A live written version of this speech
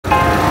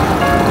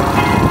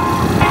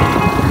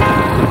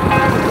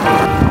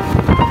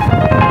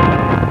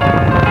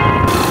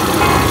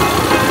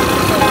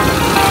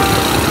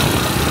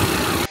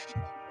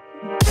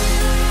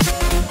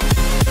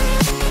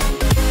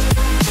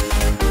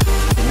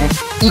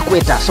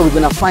equator. So we're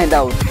gonna find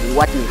out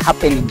what is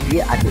happening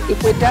here at the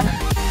equator.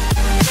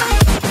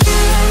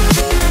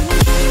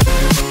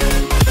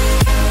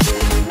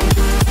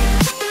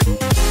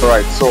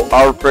 Alright, so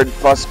Alfred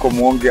Pasco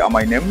Mwonge are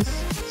my names.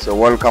 So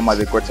welcome at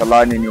the equator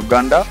line in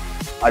Uganda.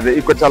 At the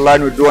equator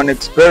line we do an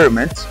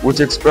experiment, which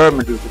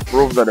experiment is to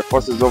prove that the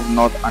forces of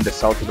north and the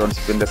south don't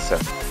spin the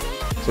same.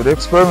 So the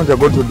experiment we're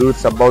going to do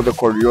is about the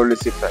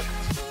Coriolis Effect.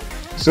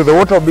 So the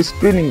water will be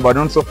spinning but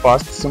not so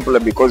fast, simply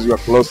because you are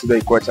close to the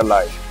equator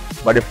line.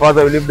 But the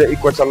farther you leave the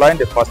equator line,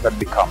 the faster it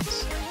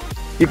becomes.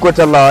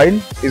 Equator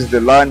line is the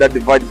line that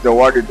divides the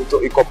world into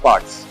two equal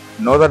parts,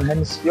 northern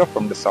hemisphere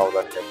from the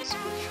southern hemisphere.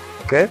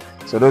 Okay?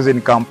 So those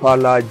in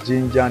Kampala,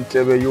 Jinja,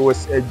 Entebbe,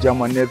 USA,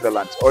 Germany,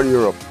 Netherlands, or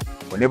Europe,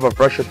 whenever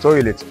flush your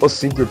toilets or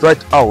sink it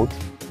right out,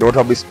 the water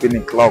will be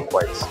spinning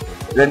clockwise.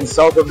 Then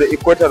south of the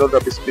equator, the water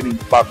will be spinning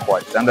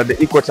backwards. And at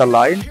the equator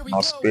line,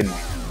 now spinning.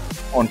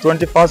 On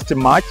 21st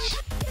March,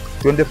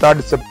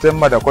 23rd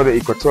September, they call the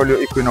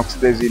equatorial equinox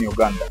days in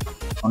Uganda.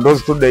 On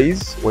those 2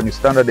 days, when you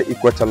stand at the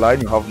equator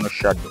line, you have no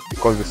shadow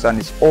because the sun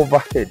is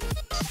overhead.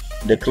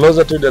 The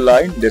closer to the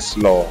line, the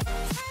slower.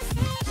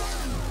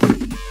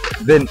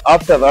 Then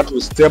after that, we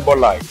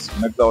stabilize,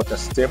 make the water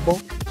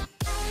stable.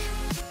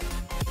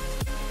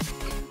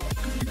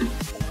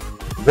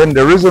 Then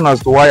the reason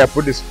as to why I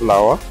put this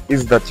flower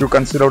is that you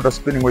can see the water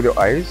spinning with your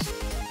eyes,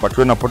 but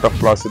when I put a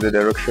flower, see the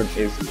direction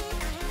easily.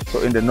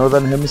 So in the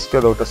northern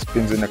hemisphere, the water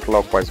spins in a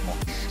clockwise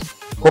movement.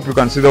 Hope you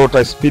can see the water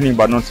is spinning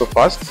but not so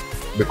fast,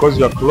 because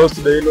you are close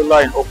to the yellow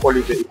line, or call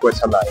it the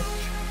equator line.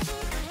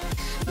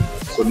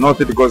 So north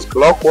it goes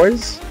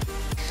clockwise,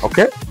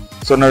 okay?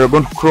 So now you're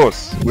going to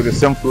cross with the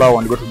same flower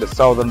and go to the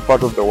southern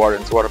part of the world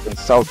and see what happens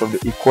south of the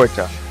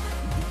equator.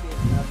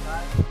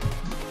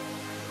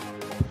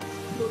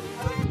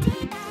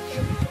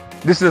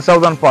 This is the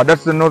southern part,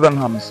 that's the northern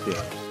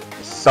hemisphere,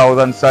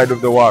 southern side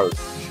of the world,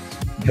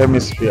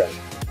 hemisphere.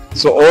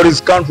 So all these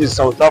countries,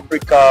 South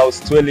Africa,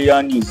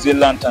 Australia, New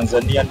Zealand,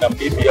 Tanzania,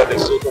 Namibia,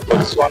 Lesotho,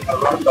 Botswana,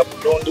 Rwanda,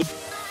 Burundi,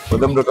 for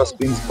them the water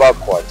spins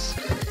backwards.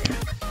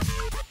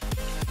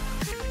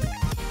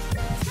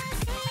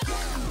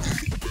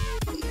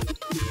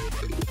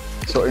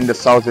 So in the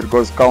south it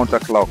goes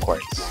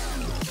counterclockwise.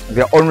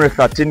 There are only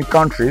 13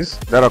 countries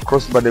that are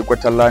crossed by the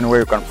equator line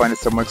where you can find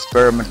some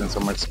experiment and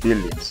some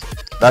experience.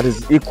 That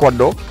is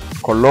Ecuador,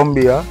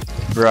 Colombia,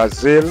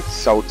 Brazil,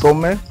 Sao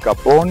Tome,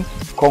 Gabon,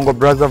 Congo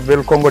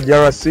Brazzaville, Congo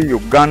DRC,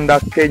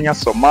 Uganda, Kenya,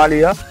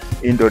 Somalia,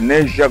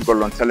 Indonesia,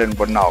 Golontel and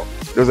Bonao.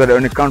 Those are the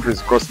only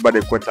countries crossed by the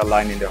equator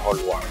line in the whole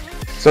world.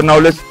 So now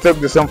let's take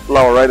the same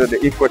flower right at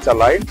the equator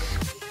line.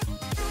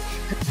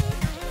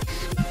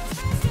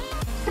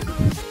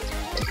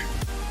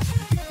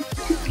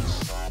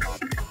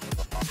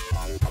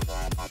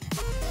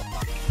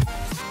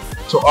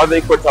 So on the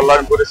equator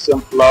line, put the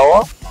same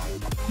flower.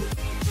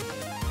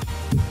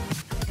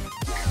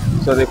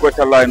 So the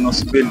equator line, no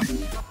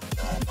spinning.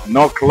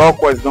 No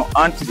clockwise, no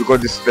anti,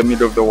 because this is the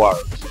middle of the world.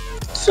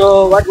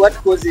 So what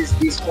causes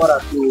this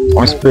water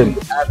to spin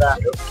other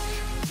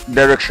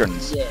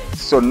directions?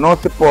 Yes. So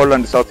North Pole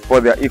and South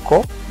Pole, they are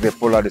equal, they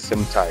pull at the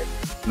same time.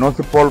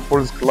 North Pole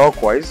pulls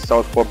clockwise,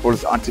 South Pole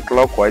pulls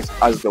anti-clockwise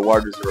as the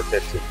world is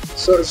rotating.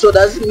 So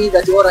does it mean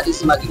that water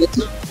is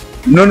magnetic?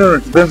 No,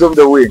 it depends on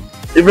the wind.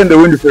 Even the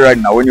wind you feel right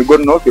now, when you go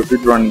north, you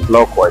feel it running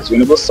clockwise. When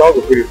you go south,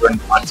 you feel it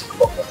running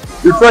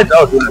anti-clockwise. You try it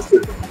out when I say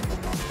it.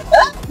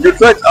 You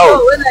try it out.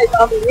 So when I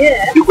come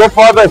here, you go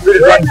farther, you feel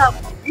it running. When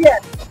I'm here,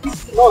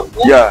 this is north.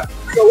 Yeah.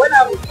 So when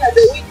I'm here,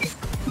 the wind is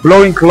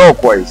blowing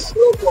clockwise.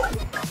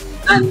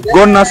 And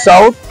go north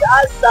south,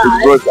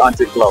 it goes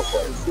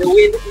anti-clockwise. The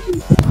wind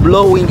is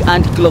blowing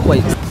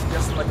anti-clockwise.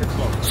 Just like a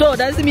clock. So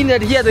does it mean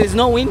that here there is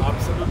no wind?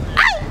 Absolutely.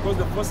 Because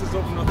the forces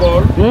of North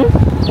Pole,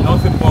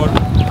 North Pole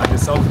and the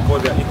South Pole,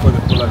 they are equal,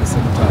 they pull at the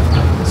same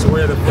time. So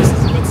where the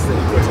forces meet is the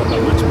equator,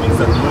 which means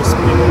that no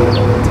spin.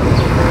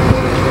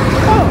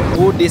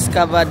 Who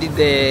discovered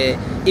the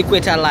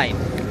equator line?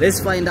 Let's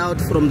find out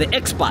from the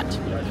expert.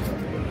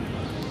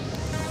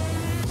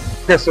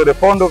 Okay, so the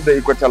founder of the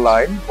equator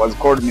line was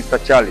called Mr.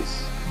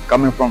 Charles,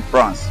 coming from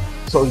France.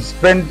 So he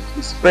spent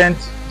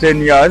 10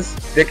 years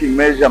taking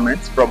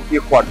measurements from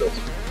Ecuador.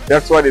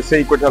 That's why they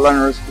say equator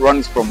line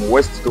runs from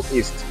west to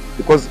east,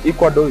 because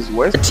Ecuador is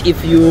west.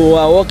 If you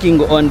are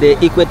walking on the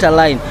equator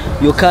line,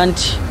 you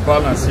can't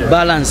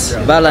balance.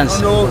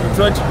 No, you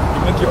try to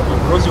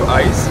close your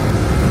eyes,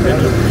 then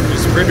you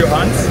spread your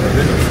hands,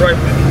 then you try,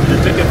 you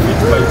take it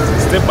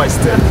step by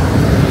step.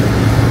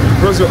 You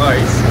close your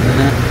eyes,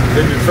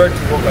 then you try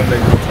to walk on the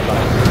equator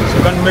line. So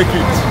you can't make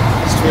it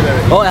straight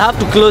ahead. Oh, I have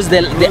to close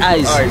the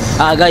eyes.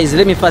 Guys,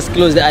 let me first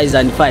close the eyes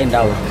and find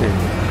out. Okay.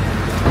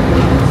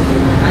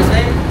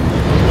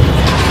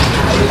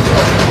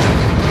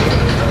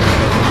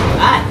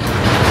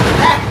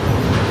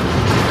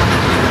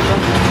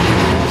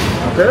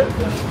 Okay,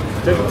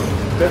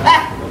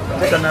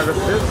 take another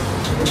step.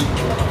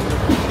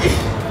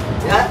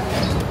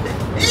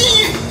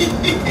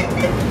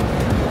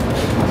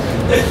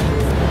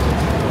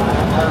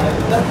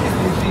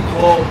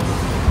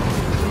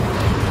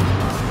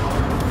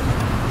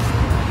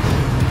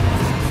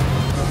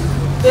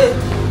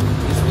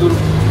 It's true.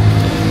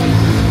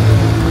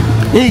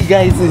 Hey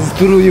guys, it's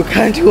true. You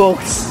can't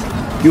walk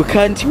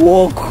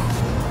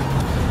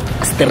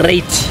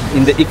straight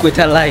in the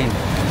equator line.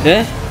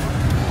 Eh?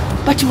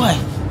 But why?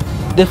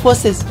 The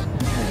forces.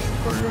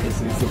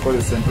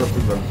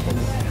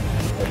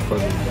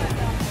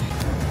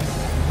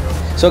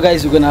 So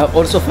guys, we're gonna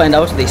also find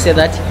out. They say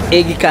that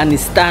egg can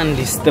stand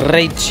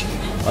straight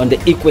on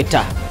the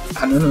equator.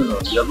 No.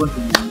 You're going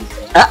to use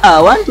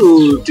I want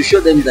to show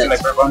them that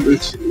it's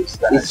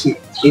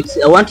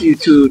I want you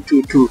to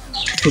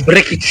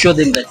break it, to show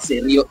them that it's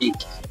a real egg.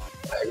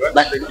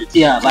 But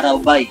yeah, but I'll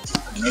buy it.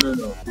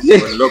 No.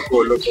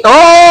 Local.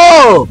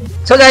 Oh,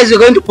 so guys, we're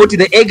going to put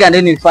the egg and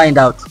then you find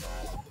out.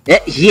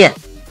 Here.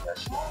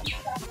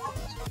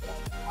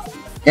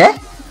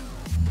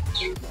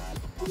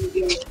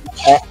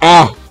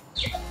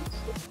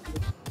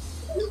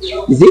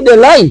 Is it the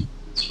line?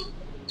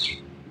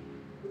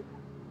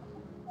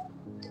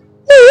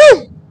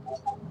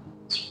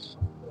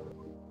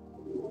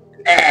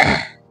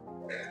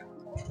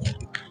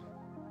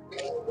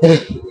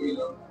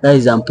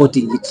 Guys, I'm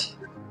putting it.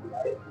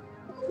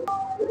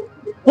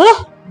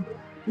 Huh?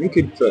 You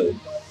could try.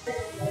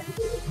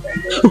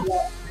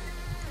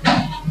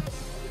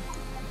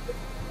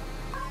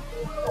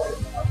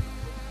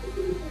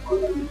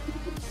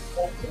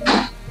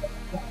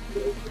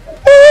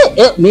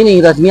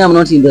 Meaning that me, I'm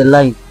not in the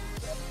line.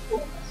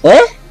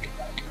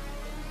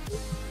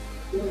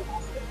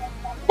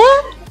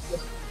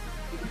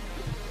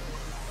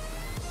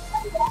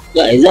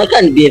 Guys, I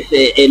can't be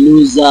a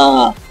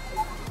loser.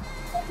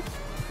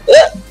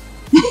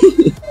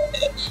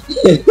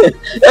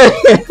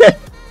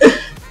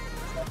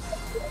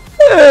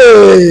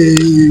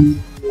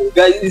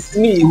 Guys, it's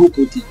me who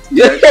put it.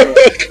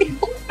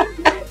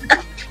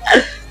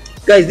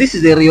 Guys, this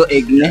is a real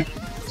egg.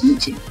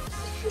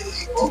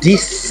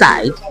 This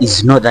side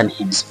is northern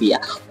hemisphere,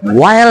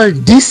 while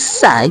this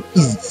side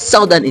is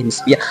southern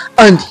hemisphere,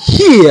 and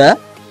here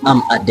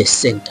I'm at the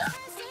center.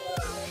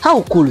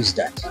 How cool is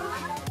that?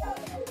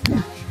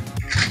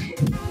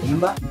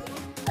 Remember,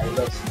 I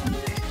love you.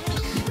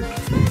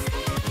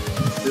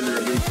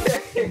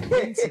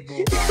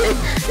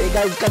 Hey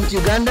guys, come to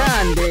Uganda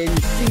and then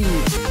see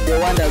the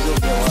wonders of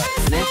the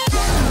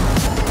world.